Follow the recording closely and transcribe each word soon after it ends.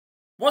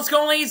What's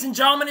going on, ladies and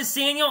gentlemen? It's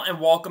Daniel, and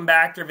welcome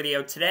back to our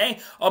video. Today,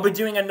 I'll be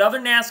doing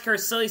another NASCAR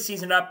silly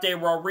season update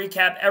where I'll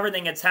recap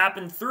everything that's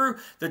happened through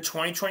the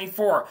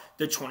 2024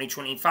 to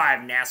 2025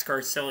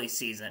 NASCAR silly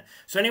season.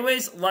 So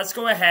anyways, let's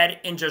go ahead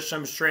and just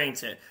jump straight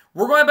into it.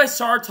 We're going to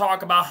start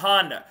talk about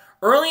Honda.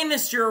 Early in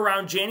this year,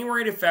 around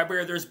January to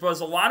February, there was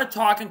a lot of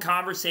talk and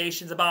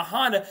conversations about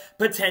Honda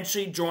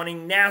potentially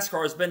joining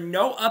NASCAR. There's been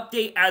no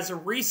update as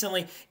of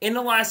recently. In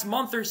the last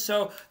month or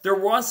so, there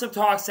was some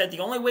talks that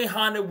the only way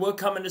Honda would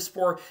come into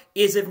sport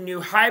is if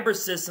new hybrid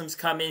systems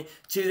come in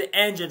to the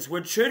engines,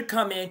 which should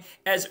come in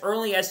as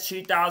early as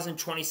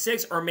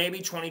 2026 or maybe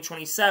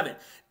 2027.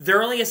 The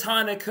earliest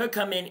Honda could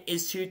come in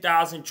is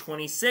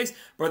 2026,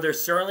 but they're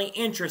certainly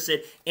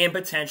interested in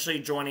potentially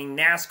joining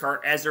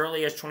NASCAR as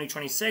early as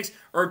 2026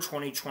 or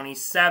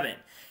 2027.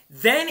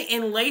 Then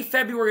in late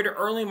February to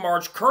early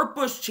March, Kurt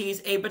Busch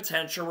teased a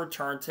potential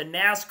return to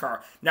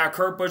NASCAR. Now,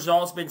 Kurt Busch has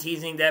also been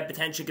teasing that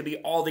potentially could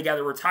be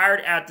altogether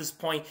retired at this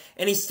point,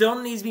 and he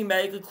still needs to be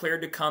medically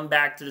cleared to come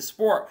back to the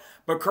sport.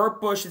 But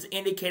Kurt Busch has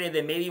indicated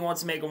that maybe he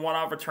wants to make a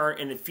one-off return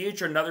in the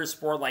future, another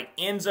sport like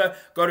IMSA,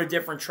 go to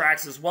different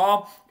tracks as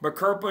well. But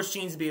Kurt Busch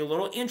seems to be a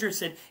little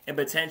interested in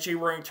potentially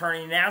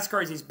returning to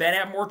NASCAR as he's been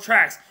at more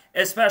tracks,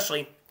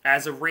 especially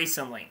as of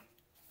recently.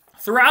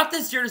 Throughout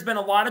this year, there's been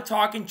a lot of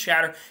talk and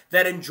chatter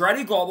that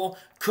Andretti Global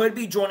could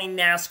be joining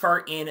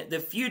NASCAR in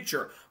the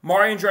future.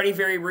 Mario Andretti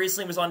very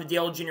recently was on the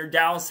Dale Jr.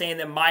 Dallas saying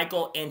that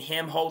Michael and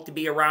him hope to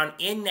be around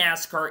in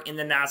NASCAR in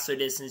the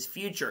not-so-distant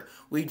future.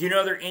 We do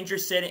know they're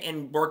interested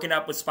in working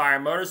up with Spire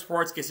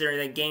Motorsports, considering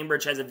that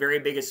Gamebridge has a very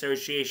big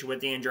association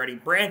with the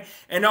Andretti brand,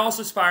 and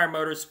also Spire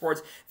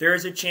Motorsports. There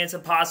is a chance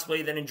of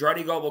possibly that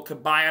Andretti Global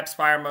could buy up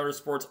Spire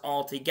Motorsports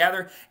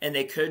altogether, and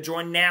they could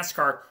join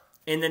NASCAR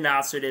in the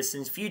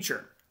not-so-distant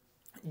future.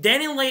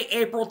 Then in late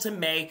April to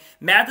May,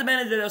 Matt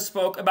DiBenedetto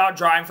spoke about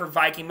driving for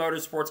Viking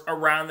Motorsports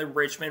around the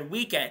Richmond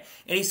weekend,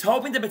 and he's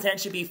hoping to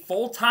potentially be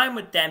full-time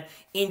with them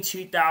in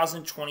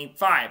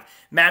 2025.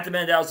 Matt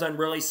DiBenedetto's done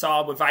really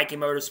solid with Viking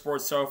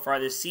Motorsports so far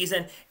this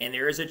season, and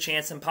there is a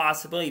chance and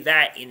possibility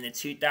that in the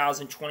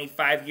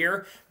 2025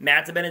 year,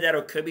 Matt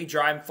DiBenedetto could be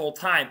driving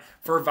full-time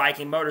for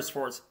Viking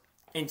Motorsports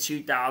in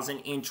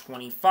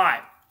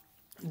 2025.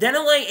 Then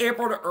in late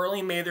April to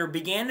early May, there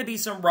began to be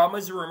some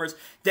rumors and rumors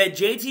that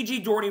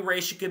JTG Daugherty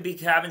Racing could be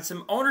having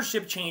some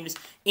ownership changes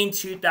in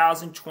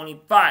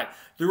 2025.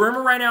 The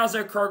rumor right now is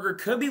that Kroger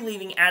could be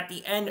leaving at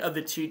the end of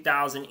the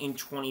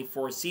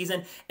 2024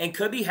 season and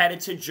could be headed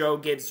to Joe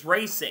Gibbs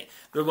Racing.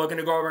 They're looking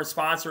to go over and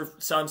sponsor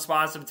some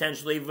sponsors,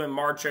 potentially even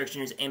Mark Truex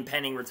Jr.'s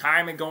impending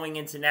retirement going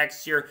into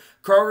next year.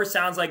 Kroger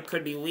sounds like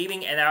could be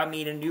leaving, and that would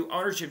mean a new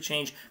ownership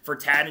change for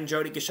Tad and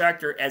Jody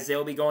Geschechter as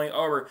they'll be going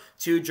over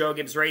to Joe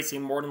Gibbs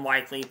Racing more than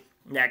likely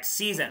next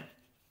season.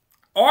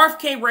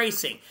 RFK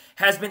Racing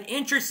has been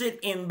interested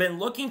in been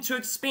looking to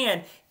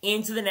expand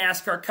into the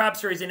NASCAR Cup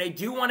Series, and they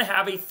do want to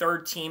have a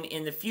third team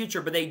in the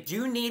future, but they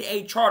do need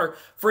a charter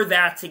for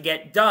that to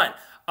get done.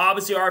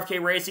 Obviously,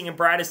 RFK Racing and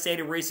Brad has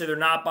stated recently they're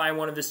not buying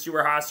one of the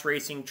Stewart-Haas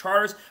Racing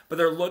charters, but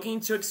they're looking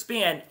to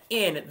expand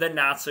in the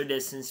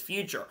not-so-distant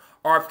future.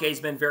 RFK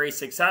has been very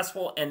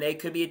successful, and they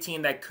could be a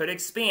team that could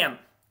expand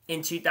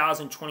in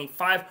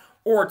 2025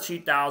 or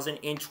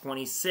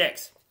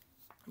 2026.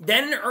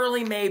 Then in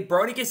early May,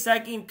 Brody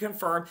Kosecki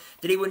confirmed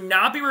that he would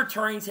not be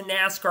returning to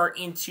NASCAR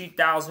in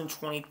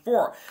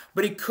 2024,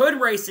 but he could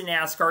race in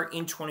NASCAR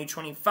in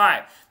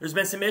 2025. There's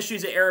been some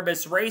issues at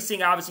Erebus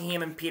Racing. Obviously,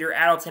 him and Peter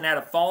Adelton had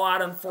a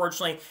fallout,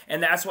 unfortunately,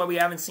 and that's why we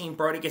haven't seen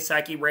Brody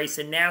Kosecki race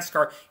in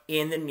NASCAR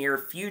in the near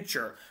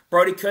future.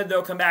 Brody could,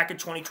 though, come back in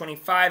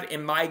 2025,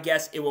 and my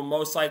guess it will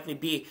most likely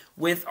be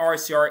with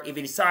RCR if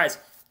he decides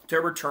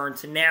to return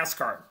to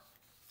NASCAR.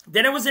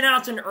 Then it was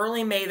announced in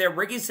early May that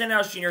Ricky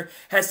Stenhouse Jr.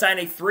 has signed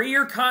a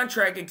 3-year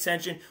contract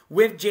extension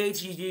with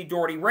JTG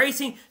Daugherty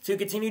Racing to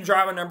continue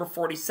driving number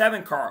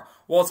 47 car.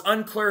 While it's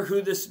unclear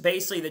who this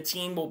basically the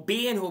team will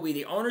be and who will be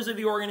the owners of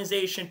the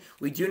organization,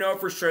 we do know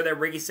for sure that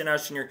Ricky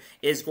Stenhouse Jr.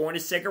 is going to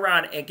stick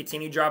around and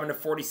continue driving the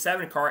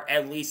 47 car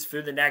at least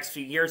through the next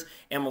few years,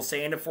 and we'll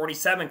say in the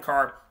 47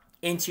 car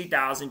in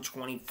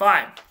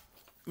 2025.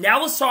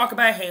 Now let's talk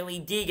about Hailie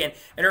Deegan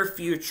and her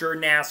future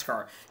in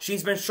NASCAR.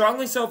 She's been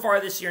struggling so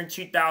far this year in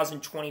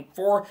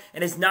 2024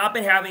 and has not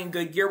been having a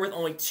good year with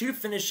only 2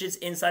 finishes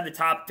inside the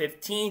top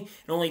 15 and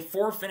only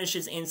 4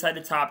 finishes inside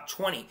the top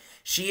 20.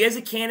 She is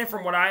a candidate,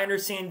 from what I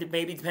understand, to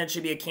maybe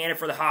potentially be a candidate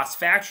for the Haas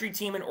factory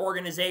team and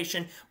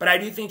organization, but I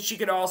do think she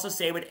could also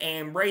stay with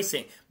AM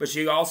Racing. But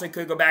she also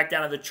could go back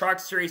down to the Truck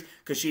Series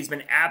because she's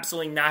been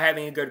absolutely not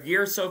having a good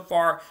year so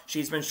far.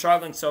 She's been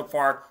struggling so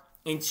far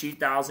in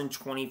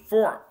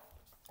 2024.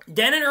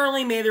 Then in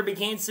early May, there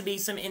begins to be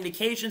some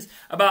indications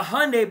about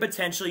Hyundai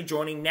potentially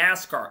joining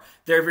NASCAR.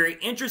 They're very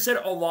interested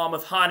along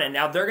with Honda.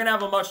 Now, they're going to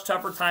have a much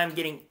tougher time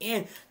getting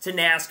into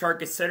NASCAR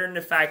considering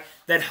the fact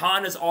that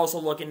Honda's also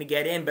looking to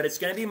get in, but it's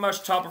going to be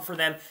much tougher for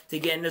them to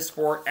get into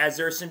sport as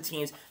there are some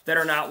teams that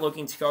are not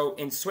looking to go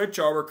and switch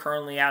over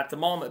currently at the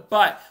moment.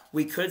 But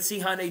we could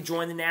see Hyundai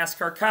join the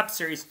NASCAR Cup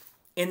Series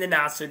in the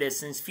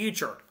not-so-distant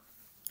future.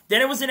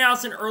 Then it was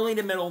announced in early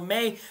to middle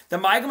May that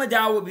Michael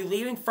McDowell will be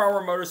leaving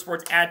Farmer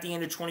Motorsports at the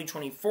end of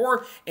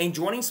 2024 and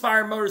joining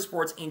Spire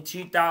Motorsports in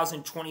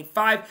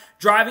 2025,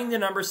 driving the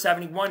number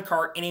 71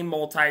 car in a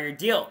multi-year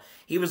deal.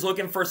 He was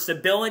looking for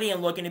stability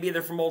and looking to be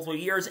there for multiple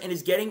years and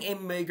is getting a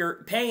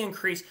meager pay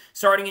increase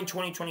starting in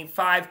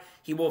 2025.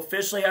 He will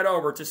officially head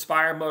over to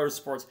Spire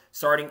Motorsports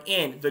starting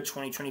in the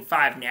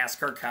 2025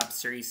 NASCAR Cup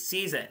Series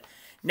season.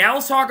 Now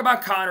let's talk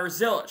about Connor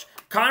Zilisch.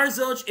 Connor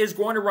Zilisch is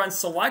going to run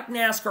select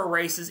NASCAR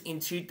races in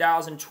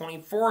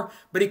 2024,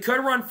 but he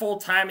could run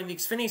full-time in the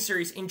Xfinity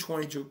Series in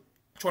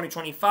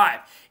 2025.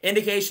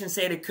 Indications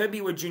say it could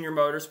be with Junior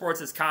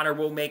Motorsports, as Connor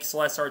will make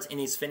select starts in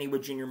Xfinity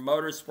with Junior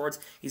Motorsports.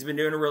 He's been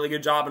doing a really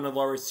good job in the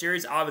lower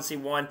series. Obviously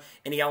won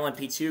in the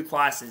LMP2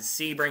 class in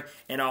Sebring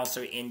and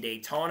also in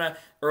Daytona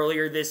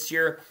earlier this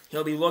year.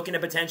 He'll be looking to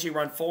potentially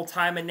run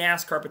full-time in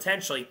NASCAR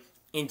potentially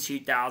in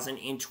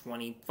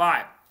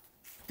 2025.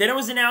 Then it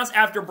was announced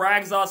after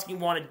Brad Keselowski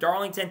won at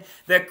Darlington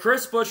that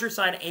Chris Buescher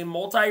signed a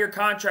multi-year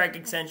contract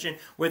extension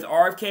with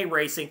RFK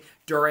Racing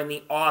during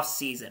the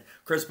offseason.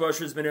 Chris Buescher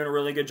has been doing a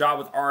really good job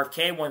with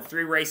RFK, won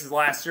 3 races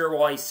last year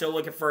while he's still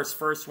looking for his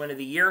first win of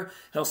the year.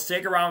 He'll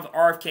stick around with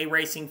RFK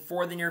Racing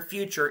for the near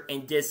future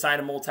and did sign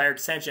a multi-year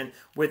extension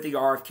with the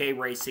RFK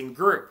Racing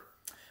group.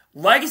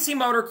 Legacy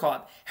Motor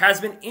Club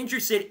has been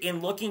interested in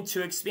looking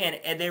to expand,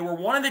 and they were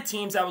one of the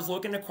teams that was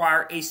looking to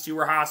acquire a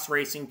Stewart-Haas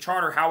racing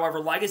charter. However,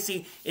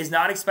 Legacy is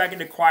not expecting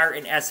to acquire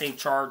an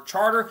SHR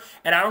charter,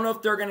 and I don't know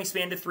if they're going to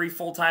expand to 3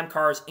 full-time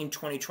cars in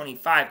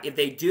 2025. If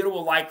they do, it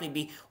will likely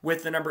be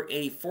with the number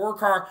 84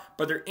 car,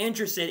 but they're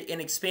interested in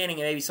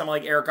expanding, and maybe someone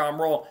like Eric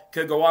Almirola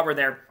could go over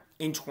there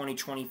in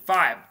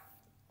 2025.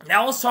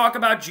 Now let's talk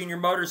about Junior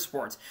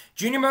Motorsports.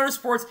 Junior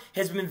Motorsports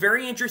has been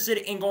very interested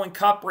in going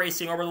cup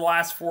racing over the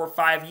last 4 or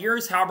 5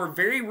 years. However,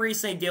 very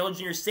recently, Dale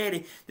Jr.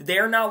 stated that they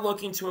are not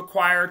looking to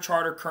acquire a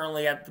charter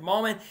currently at the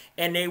moment,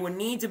 and they would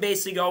need to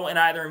basically go and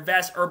either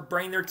invest or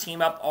bring their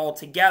team up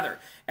altogether.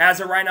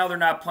 As of right now, they're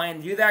not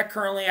planning to do that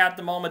currently at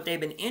the moment. They've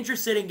been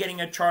interested in getting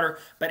a charter,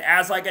 but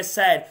like I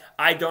said,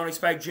 I don't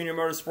expect Junior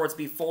Motorsports to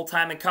be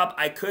full-time in Cup.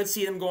 I could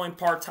see them going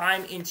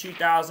part-time in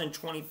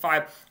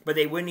 2025, but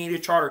they would need a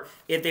charter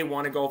if they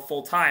want to go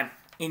full-time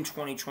in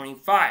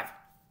 2025.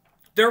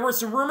 There were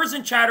some rumors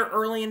and chatter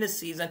early in the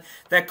season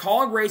that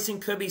College Racing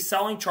could be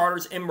selling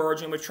charters and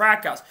merging with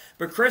Trackhouse.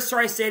 But Chris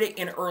Rice stated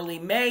in early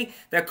May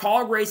that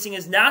College Racing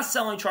is not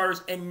selling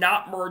charters and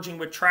not merging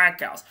with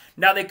Trackhouse.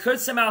 Now, they could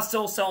somehow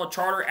still sell a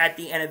charter at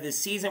the end of the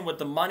season with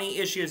the money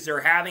issues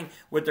they're having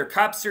with their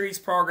Cup Series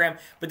program,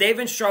 but they've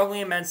been struggling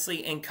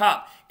immensely in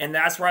Cup. And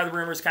that's why the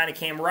rumors kind of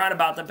came around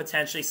about them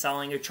potentially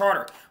selling a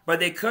charter.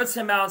 But they could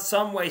somehow in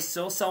some way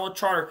still sell a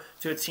charter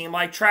to a team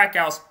like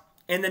Trackhouse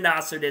in the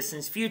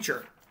not-so-distant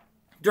future.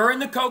 During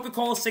the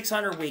Coca-Cola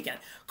 600 weekend,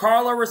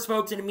 Carl Edwards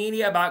spoke to the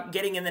media about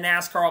getting in the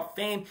NASCAR Hall of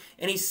Fame,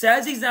 and he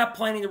says he's not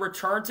planning to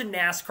return to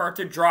NASCAR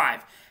to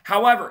drive.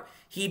 However,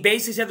 he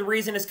basically said the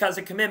reason is because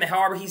of commitment.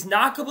 However, he's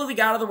not completely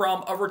out of the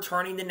realm of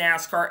returning to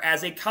NASCAR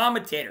as a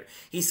commentator.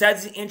 He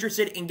says he's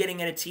interested in getting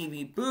in a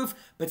TV booth,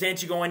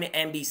 potentially going to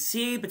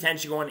NBC,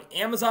 potentially going to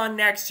Amazon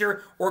next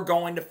year, or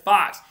going to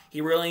Fox.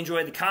 He really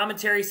enjoyed the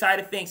commentary side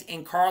of things,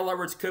 and Carl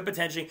Edwards could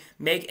potentially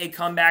make a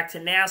comeback to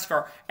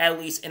NASCAR, at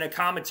least in a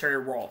commentary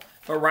role.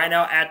 But right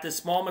now, at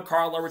this moment,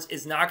 Carl Edwards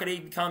is not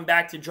going to come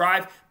back to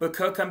drive, but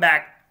could come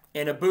back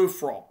in a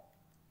booth role.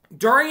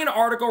 During an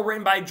article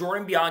written by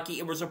Jordan Bianchi,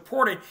 it was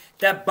reported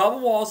that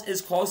Bubba Wallace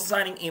is close to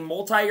signing a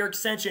multi-year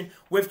extension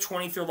with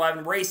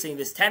 23XI Racing.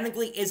 This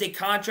technically is a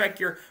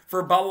contract year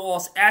for Bubba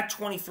Wallace at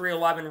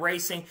 23XI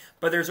Racing,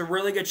 but there's a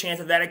really good chance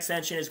that that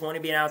extension is going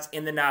to be announced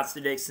in the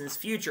not-so-distant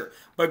future.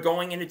 But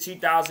going into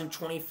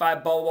 2025,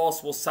 Bubba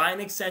Wallace will sign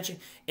an extension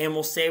and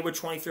will stay with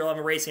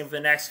 23XI Racing for the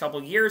next couple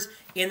of years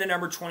in the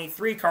number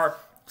 23 car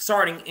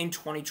starting in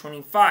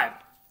 2025.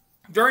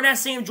 During that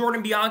same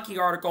Jordan Bianchi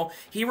article,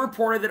 he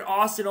reported that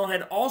Austin Dillon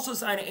had also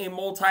signed a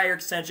multi-year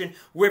extension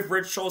with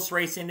Rich Schultz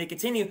Racing to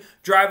continue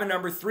driving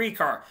number 3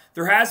 car.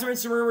 There has been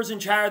some rumors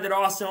and chatter that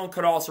Austin Dillon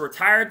could also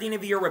retire at the end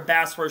of the year with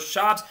Bass Pro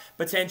Shops,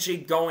 potentially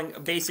going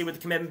basically with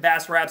the commitment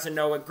Bass Raps and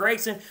Noah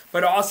Gragson.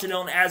 But Austin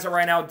Dillon, as of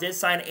right now, did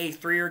sign a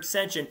 3-year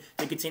extension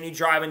to continue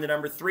driving the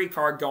number 3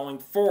 car going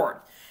forward.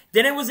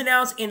 Then it was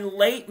announced in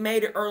late May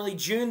to early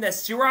June that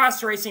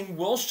Stewart-Haas Racing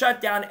will shut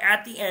down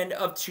at the end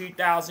of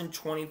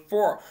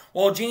 2024.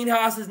 While Gene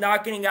Haas is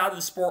not getting out of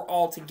the sport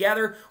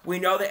altogether, we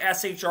know that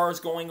SHR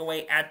is going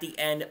away at the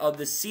end of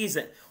the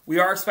season. We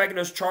are expecting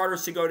those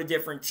charters to go to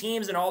different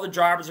teams, and all the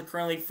drivers are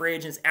currently free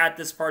agents at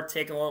this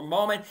particular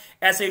moment.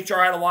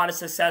 SHR had a lot of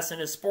success in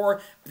the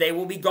sport, but they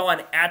will be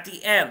gone at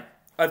the end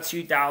of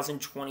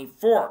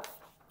 2024.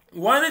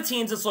 One of the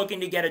teams that's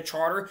looking to get a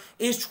charter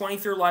is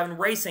 23XI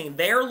Racing.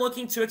 They are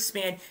looking to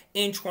expand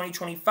in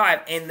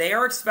 2025, and they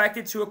are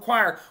expected to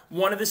acquire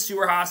one of the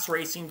Stewart-Haas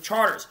Racing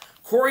charters.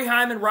 Corey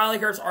Heim and Riley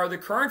Hurst are the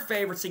current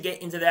favorites to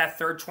get into that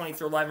third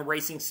 23XI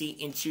Racing seat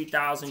in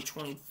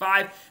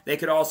 2025. They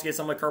could also get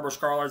some like Kerber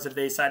Scarlers if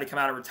they decide to come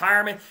out of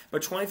retirement,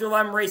 but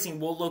 23XI Racing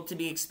will look to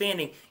be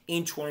expanding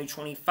in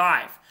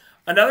 2025.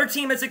 Another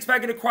team that's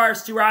expected to acquire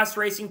Stewart-Haas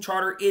Racing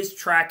charter is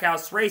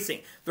Trackhouse Racing.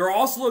 They're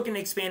also looking to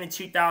expand in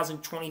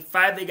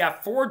 2025. They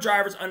got 4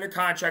 drivers under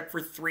contract for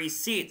 3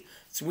 seats.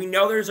 So we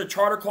know there's a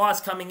charter clause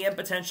coming in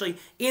potentially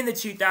in the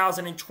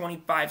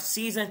 2025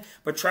 season,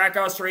 but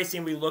Trackhouse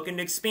Racing will be looking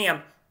to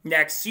expand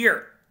next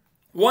year.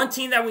 One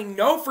team that we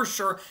know for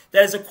sure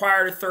that has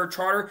acquired a 3rd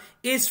charter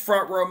is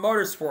Front Row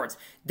Motorsports.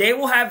 They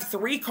will have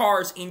 3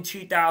 cars in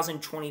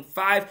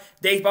 2025.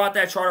 They bought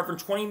that charter for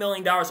 $20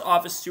 million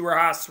off of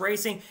Stewart-Haas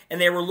Racing,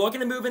 and they were looking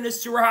to move into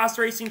Stewart-Haas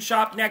Racing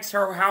shop next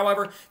year.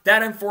 However,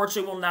 that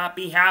unfortunately will not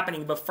be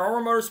happening. But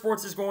Front Row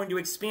Motorsports is going to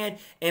expand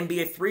and be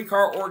a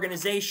 3-car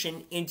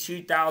organization in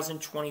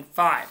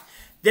 2025.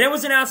 Then it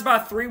was announced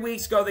about 3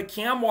 weeks ago that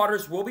Cam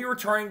Waters will be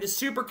returning to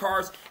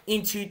Supercars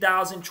in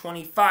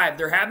 2025.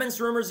 There have been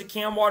rumors that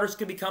Cam Waters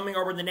could be coming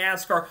over to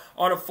NASCAR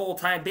on a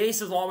full-time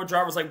basis, along with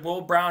drivers like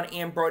Will Brown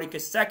and Brody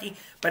Kostecki.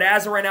 But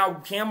as of right now,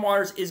 Cam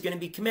Waters is going to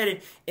be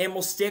committed and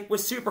will stick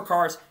with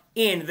Supercars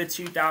in the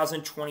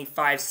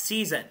 2025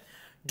 season.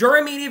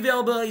 During media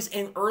availabilities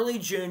in early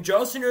June,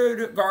 Joseph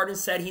Newgarden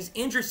said he's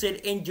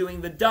interested in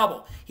doing the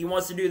double. He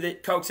wants to do the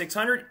Coke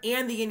 600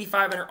 and the Indy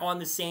 500 on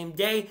the same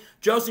day.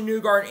 Joseph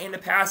Newgarden in the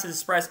past has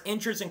expressed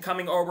interest in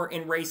coming over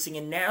and racing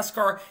in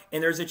NASCAR,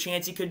 and there's a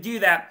chance he could do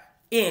that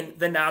in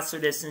the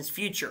not-so-distant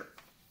future.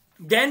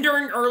 Then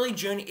during early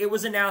June, it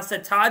was announced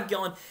that Todd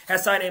Gillen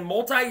has signed a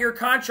multi-year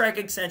contract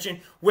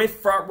extension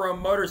with Front Row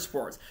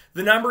Motorsports.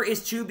 The number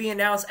is to be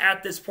announced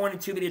at this point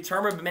and to be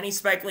determined, but many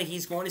speculate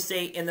he's going to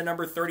stay in the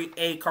number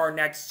 30A car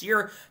next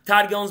year.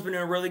 Todd Gillen's been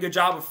doing a really good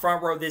job with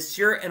Front Row this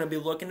year and will be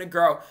looking to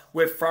grow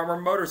with Front Row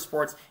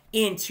Motorsports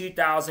in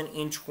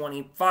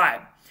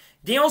 2025.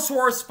 Daniel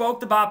Suarez spoke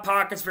to Bob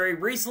Pockets very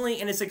recently,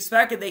 and it's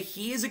expected that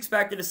he is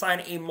expected to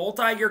sign a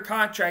multi-year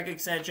contract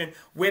extension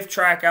with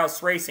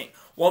Trackhouse Racing.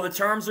 While the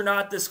terms are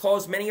not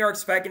disclosed, many are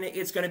expecting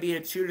it's going to be a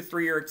 2 to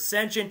 3 year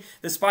extension.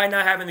 Despite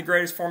not having the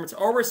greatest performance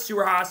over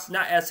Stewart-Haas,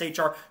 not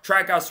SHR,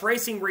 Trackhouse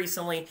Racing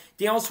recently,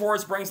 Daniel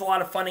Suarez brings a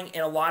lot of funding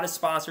and a lot of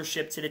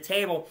sponsorship to the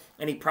table,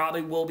 and he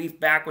probably will be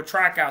back with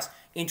Trackhouse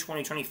in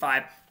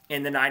 2025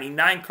 in the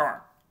 99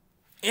 car.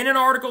 In an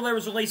article that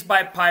was released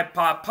by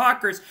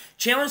Pockers,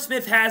 Chandler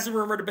Smith has a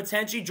rumor to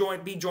potentially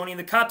be joining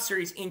the Cup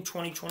Series in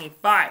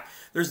 2025.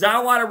 There's not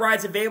a lot of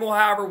rides available,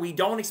 however. We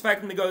don't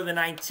expect him to go to the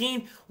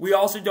 19. We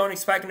also don't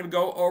expect him to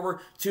go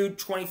over to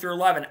 20 through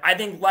 11. I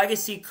think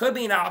Legacy could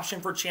be an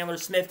option for Chandler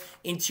Smith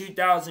in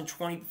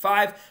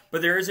 2025,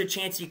 but there is a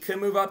chance he could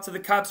move up to the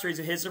Cup Series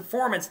of his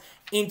performance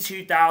in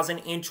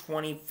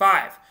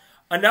 2025.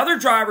 Another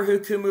driver who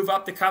could move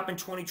up the Cup in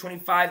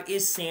 2025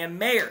 is Sam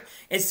Mayer.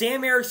 And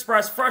Sam Mayer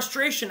expressed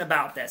frustration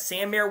about that.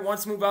 Sam Mayer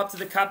wants to move up to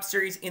the Cup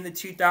Series in the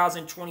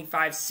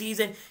 2025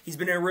 season. He's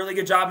been doing a really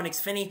good job in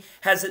Xfinity.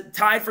 Has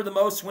tied for the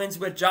most wins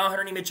with John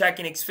Hunter Nemechek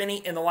in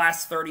Xfinity in the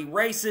last 30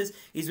 races.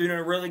 He's been doing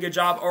a really good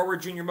job over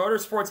Junior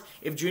Motorsports.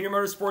 If Junior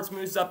Motorsports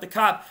moves up the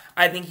Cup,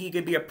 I think he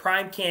could be a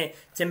prime candidate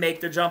to make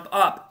the jump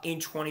up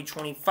in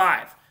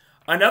 2025.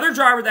 Another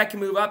driver that can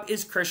move up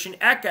is Christian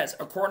Eckes.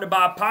 According to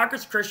Bob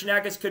Pockers, Christian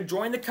Eckes could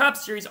join the Cup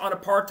Series on a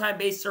part-time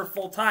basis or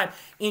full-time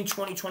in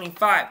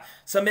 2025.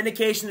 Some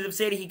indications have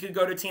stated he could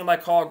go to a team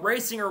like Hog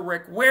Racing or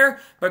Rick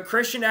Ware, but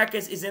Christian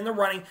Eckes is in the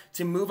running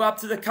to move up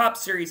to the Cup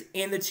Series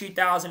in the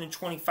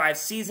 2025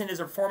 season. His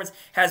performance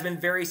has been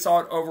very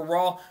solid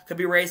overall. Could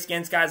be raced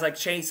against guys like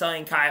Chase Elliott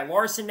and Kyle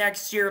Larson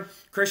next year.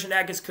 Christian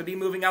Eckes could be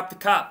moving up the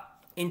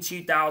Cup in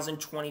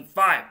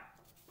 2025.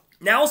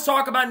 Now let's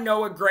talk about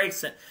Noah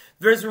Gragson.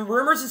 There's been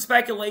rumors and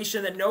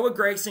speculation that Noah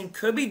Gragson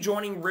could be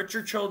joining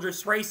Richard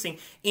Childress Racing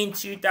in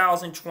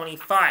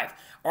 2025.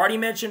 Already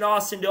mentioned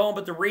Austin Dillon,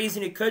 but the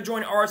reason he could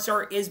join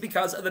RCR is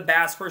because of the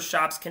Bass Pro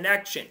Shops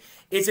connection.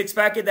 It's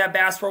expected that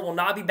Bass Pro will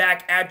not be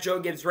back at Joe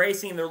Gibbs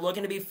Racing, and they're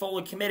looking to be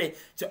fully committed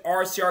to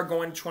RCR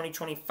going to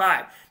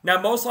 2025. Now,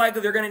 most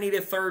likely they're going to need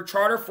a 3rd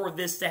charter for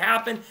this to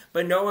happen,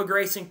 but Noah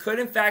Gragson could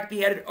in fact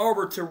be headed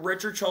over to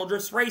Richard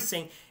Childress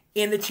Racing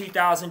in the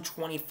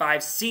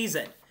 2025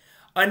 season.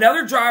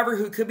 Another driver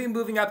who could be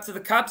moving up to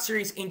the Cup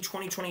Series in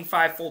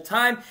 2025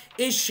 full-time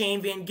is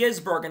Shane Van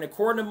Gisbergen.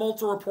 According to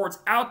multiple reports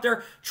out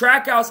there,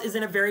 Trackhouse is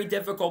in a very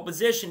difficult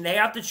position. They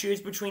have to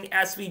choose between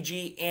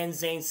SVG and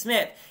Zane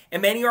Smith.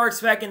 And many are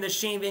expecting that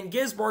Shane Van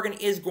Gisbergen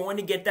is going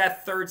to get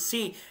that 3rd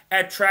seat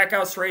at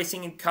Trackhouse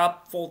Racing and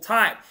Cup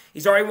full-time.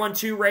 He's already won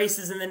 2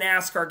 races in the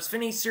NASCAR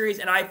Xfinity Series,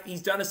 and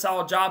he's done a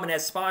solid job and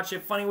has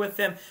sponsorship funding with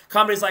him.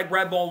 Companies like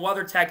Red Bull and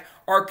WeatherTech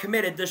are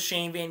committed to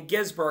Shane Van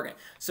Gisbergen.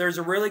 So there's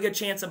a really good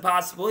chance and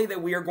possibility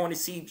that we are going to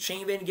see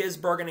Shane Van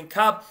Gisbergen in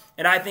Cup,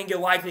 and I think it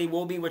likely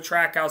will be with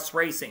Trackhouse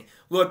Racing.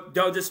 Look,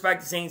 don't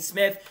disrespect Zane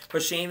Smith,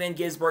 but Shane Van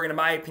Gisbergen, in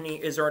my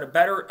opinion, is earned a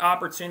better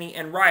opportunity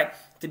and right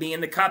to be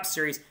in the Cup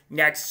Series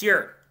next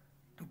year.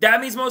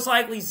 That means most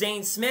likely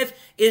Zane Smith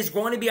is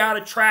going to be out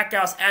of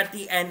Trackhouse at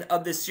the end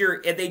of this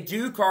year. If they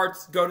do go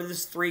to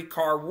this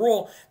 3-car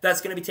rule,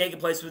 that's going to be taking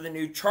place with a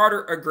new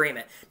charter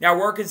agreement. Now,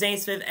 where could Zane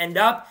Smith end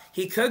up?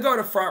 He could go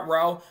to Front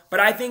Row, but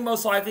I think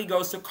most likely he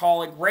goes to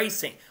Kaulig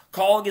Racing.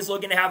 Kaulig is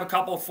looking to have a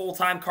couple of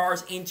full-time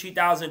cars in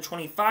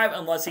 2025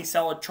 unless they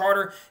sell a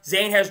charter.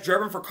 Zane has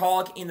driven for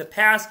Kaulig in the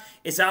past.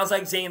 It sounds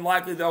like Zane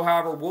likely, though,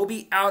 however, will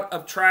be out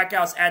of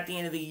Trackhouse at the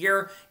end of the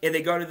year if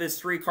they go to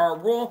this 3-car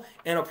rule,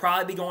 and he'll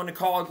probably be going to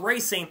Kaulig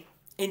Racing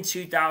in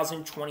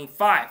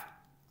 2025.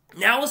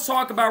 Now let's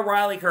talk about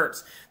Riley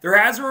Herbst. There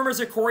has been rumors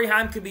that Corey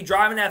Heim could be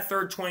driving that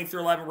third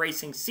 2311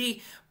 Racing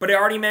seat, but I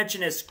already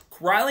mentioned this.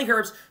 Riley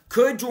Herbst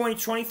could join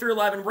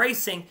 2311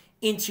 Racing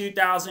in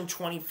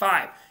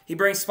 2025. He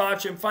brings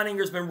sponsorship funding.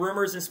 There's been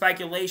rumors and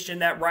speculation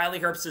that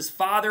Riley Herbst's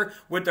father,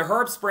 with the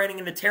Herbst branding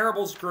and the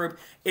Terribles group,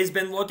 has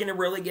been looking to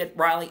really get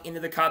Riley into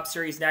the Cup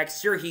Series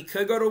next year. He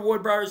could go to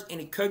Wood Brothers, and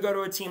he could go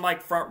to a team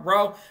like Front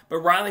Row, but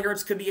Riley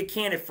Herbst could be a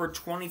candidate for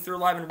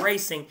 2311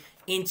 Racing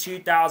in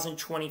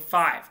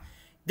 2025.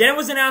 Then it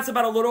was announced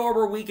about a little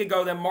over a week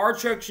ago that Mark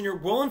Truex Jr.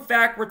 will in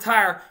fact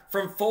retire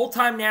from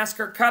full-time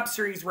NASCAR Cup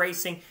Series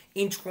racing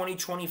in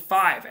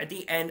 2025 at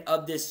the end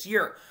of this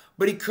year.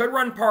 But he could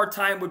run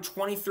part-time with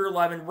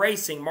 2311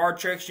 Racing. Mark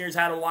Truex Jr. has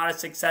had a lot of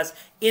success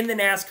in the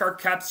NASCAR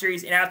Cup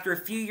Series, and after a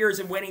few years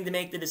of waiting to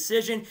make the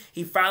decision,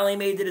 he finally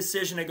made the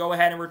decision to go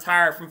ahead and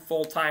retire from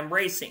full-time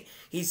racing.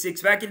 He's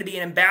expected to be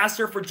an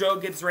ambassador for Joe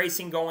Gibbs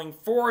Racing going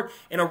forward,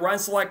 and a run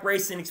select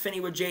race in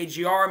Xfinity with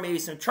JGR, maybe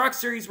some Truck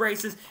Series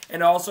races,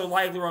 and also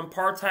likely run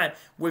part-time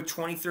with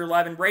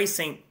 2311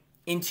 Racing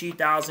in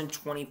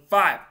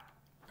 2025.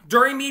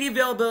 During media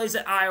availabilities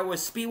at Iowa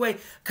Speedway,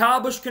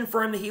 Kyle Busch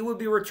confirmed that he would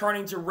be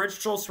returning to Rich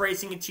Schultz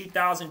Racing in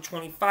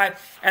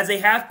 2025, as they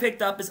have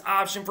picked up his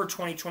option for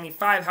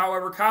 2025.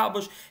 However, Kyle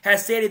Busch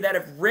has stated that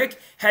if Rick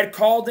had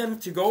called him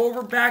to go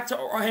over back to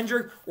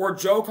Hendrick, or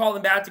Joe called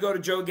him back to go to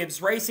Joe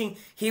Gibbs Racing,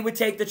 he would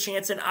take the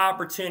chance and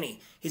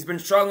opportunity. He's been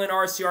struggling in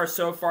RCR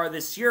so far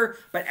this year,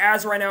 but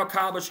as right now,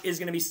 Kyle Busch is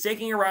going to be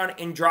sticking around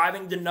and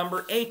driving the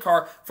number 8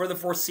 car for the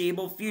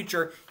foreseeable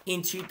future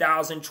in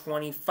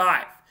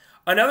 2025.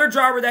 Another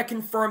driver that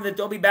confirmed that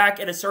they'll be back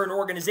at a certain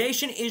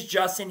organization is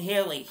Justin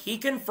Haley. He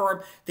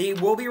confirmed that he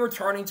will be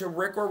returning to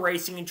Rick Ware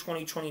Racing in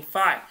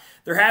 2025.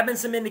 There have been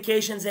some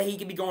indications that he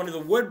could be going to the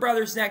Wood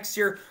Brothers next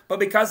year, but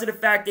because of the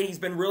fact that he's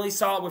been really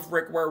solid with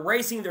Rick Ware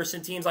Racing, there's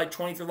some teams like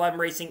 2311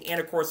 Racing and,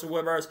 of course, the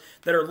Wood Brothers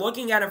that are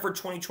looking at him for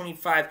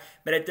 2025.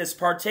 But at this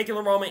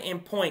particular moment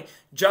and point,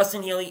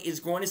 Justin Haley is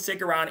going to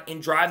stick around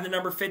and drive the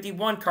number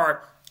 51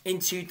 car in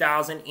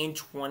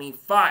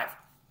 2025.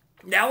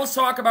 Now let's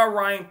talk about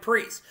Ryan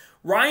Preece.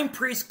 Ryan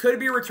Preece could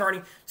be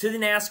returning to the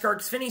NASCAR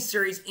Xfinity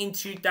Series in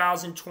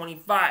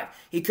 2025.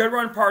 He could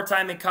run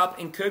part-time in Cup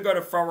and could go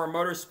to Front Row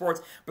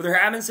Motorsports, but there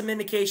have been some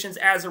indications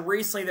as of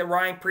recently that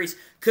Ryan Preece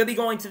could be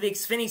going to the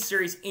Xfinity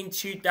Series in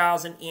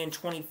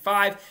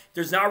 2025.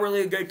 There's not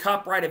really a good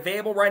Cup ride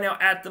available right now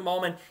at the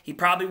moment. He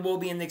probably will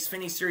be in the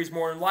Xfinity Series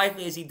more than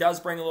likely, as he does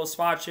bring a little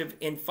sponsorship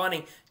and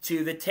funding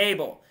to the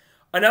table.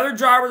 Another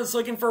driver that's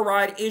looking for a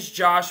ride is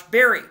Josh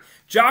Berry.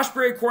 Josh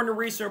Berry, according to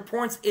recent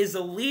reports, is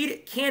the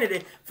lead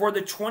candidate for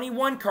the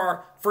 21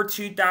 car for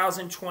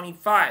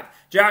 2025.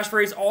 Josh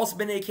Berry has also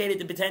been indicated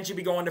to potentially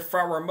be going to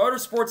Front Row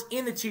Motorsports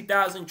in the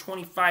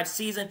 2025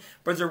 season,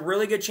 but there's a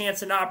really good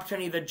chance and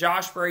opportunity that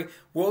Josh Berry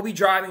will be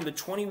driving the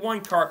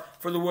 21 car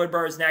for the Wood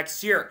Brothers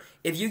next year.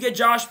 If you get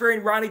Josh Berry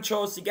and Ronnie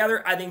Cholos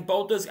together, I think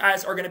both those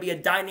guys are going to be a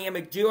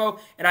dynamic duo,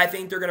 and I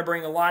think they're going to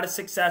bring a lot of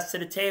success to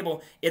the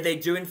table if they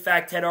do, in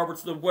fact, head over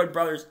to the Wood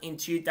Brothers in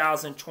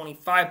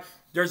 2025.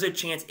 There's a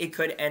chance it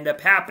could end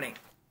up happening.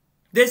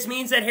 This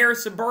means that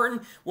Harrison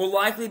Burton will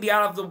likely be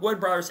out of the Wood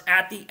Brothers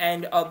at the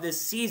end of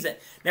this season.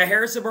 Now,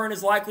 Harrison Burton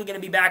is likely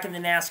going to be back in the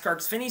NASCAR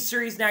Xfinity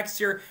Series next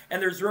year,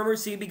 and there's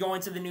rumors he'll be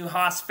going to the new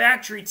Haas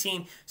factory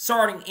team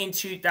starting in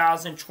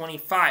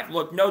 2025.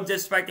 Look, no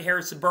disrespect to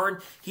Harrison Burton.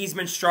 He's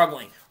been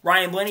struggling.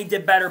 Ryan Blaney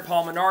did better,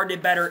 Paul Menard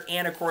did better,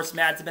 and, of course,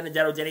 Matt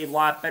Benedetto did a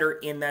lot better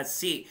in that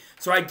seat.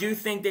 So I do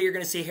think that you're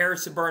going to see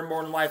Harrison Burton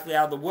more than likely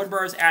out of the Wood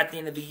Brothers at the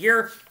end of the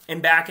year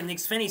and back in the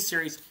Xfinity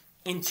Series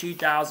in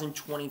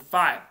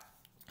 2025.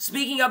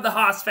 Speaking of the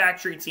Haas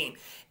factory team,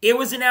 it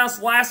was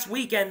announced last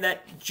weekend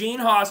that Gene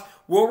Haas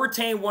will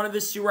retain one of the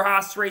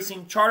Stewart-Haas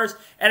Racing charters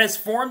and has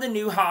formed the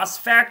new Haas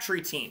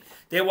factory team.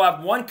 They will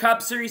have one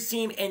Cup Series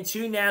team and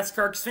 2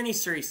 NASCAR Xfinity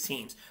Series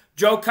teams.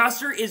 Joe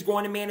Custer is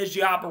going to manage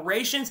the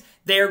operations.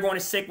 They are going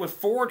to stick with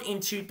Ford in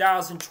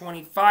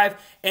 2025.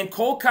 And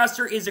Cole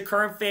Custer is a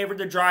current favorite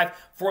to drive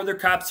for their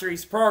Cup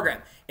Series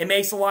program. It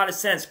makes a lot of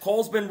sense.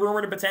 Cole's been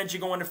rumored to potentially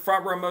go into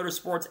Front Row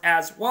Motorsports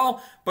as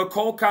well. But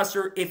Cole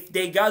Custer, if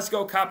they does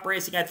go Cup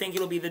Racing, I think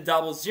it'll be the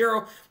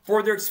 00.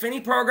 For their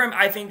Xfinity program,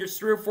 I think there's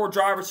 3 or 4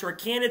 drivers who are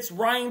candidates.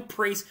 Ryan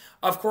Preece,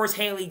 of course,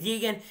 Haley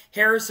Deegan,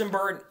 Harrison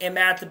Burton, and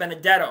Matt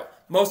Benedetto.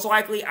 Most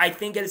likely, I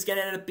think it is going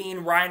to end up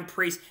being Ryan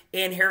Preece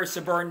and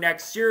Harrison Burton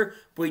next year.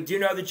 But we do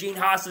know that Gene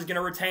Haas is going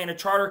to retain a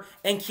charter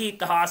and keep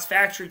the Haas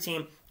factory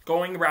team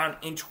going around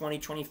in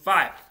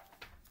 2025.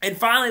 And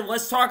finally,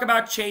 let's talk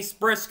about Chase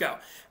Briscoe.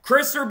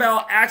 Christopher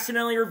Bell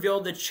accidentally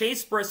revealed that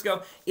Chase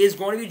Briscoe is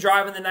going to be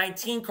driving the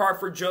 19 car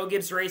for Joe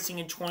Gibbs Racing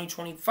in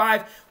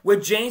 2025,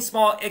 with James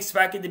Small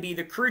expected to be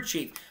the crew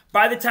chief.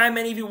 By the time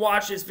many of you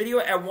watch this video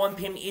at 1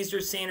 p.m.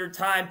 Eastern Standard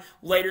Time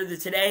later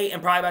today, and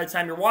probably by the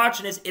time you're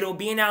watching this, it'll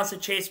be announced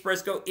that Chase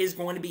Briscoe is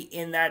going to be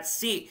in that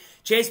seat.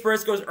 Chase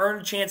Briscoe's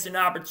earned a chance and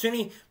an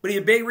opportunity, but the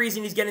big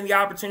reason he's getting the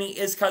opportunity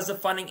is because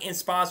of funding and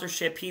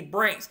sponsorship he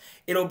brings.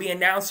 It'll be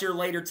announced here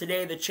later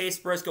today that Chase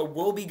Briscoe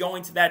will be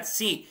going to that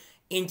seat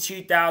in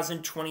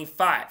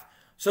 2025.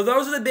 So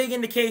those are the big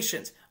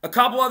indications. A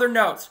couple other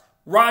notes.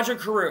 Roger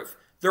Carruth.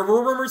 There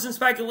were rumors and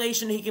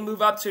speculation he can move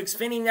up to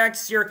Xfinity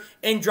next year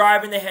and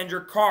drive in the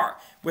Hendrick car.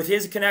 With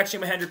his connection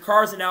with Hendrick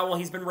cars, and now while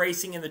he's been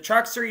racing in the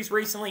Truck Series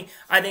recently,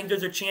 I think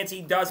there's a chance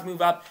he does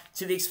move up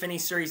to the Xfinity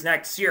Series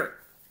next year.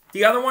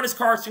 The other one is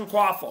Carson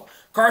Quaffle.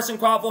 Carson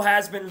Quaffle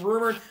has been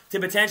rumored to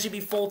potentially be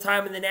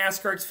full-time in the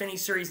NASCAR Xfinity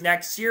Series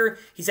next year.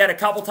 He's had a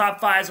couple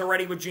top fives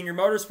already with Junior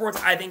Motorsports.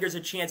 I think there's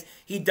a chance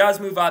he does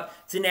move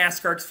up to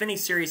NASCAR Xfinity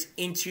Series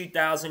in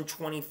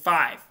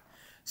 2025.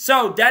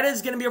 So, that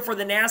is going to be it for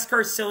the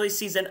NASCAR Silly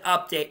Season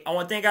update. I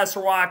want to thank you guys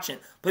for watching.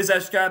 Please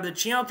subscribe to the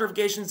channel,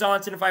 notifications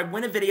on, and if I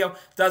win a video, it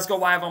does go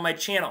live on my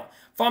channel.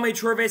 Follow me on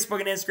Twitter, Facebook,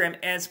 and Instagram,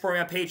 and support me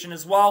on Patreon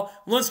as well.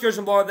 Links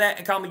description below that,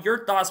 and comment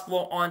your thoughts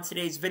below on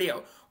today's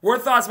video. What are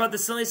your thoughts about the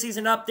Silly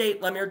Season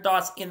update? Let me know your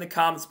thoughts in the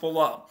comments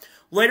below.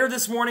 Later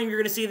this morning, you're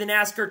going to see the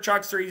NASCAR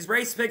Truck Series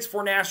race picks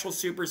for Nashville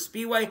Super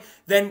Speedway.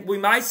 Then we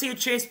might see a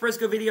Chase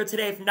Briscoe video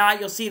today. If not,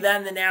 you'll see that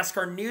in the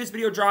NASCAR news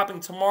video dropping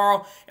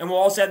tomorrow. And we'll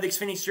also have the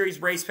Xfinity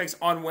Series race picks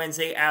on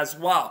Wednesday as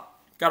well.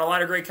 Got a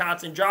lot of great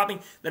content dropping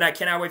that I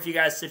cannot wait for you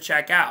guys to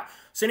check out.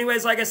 So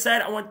anyways, like I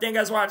said, I want to thank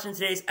you guys for watching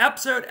today's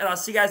episode. And I'll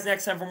see you guys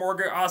next time for more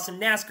great, awesome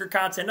NASCAR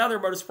content and other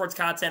motorsports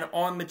content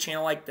on the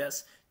channel like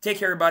this. Take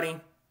care, everybody.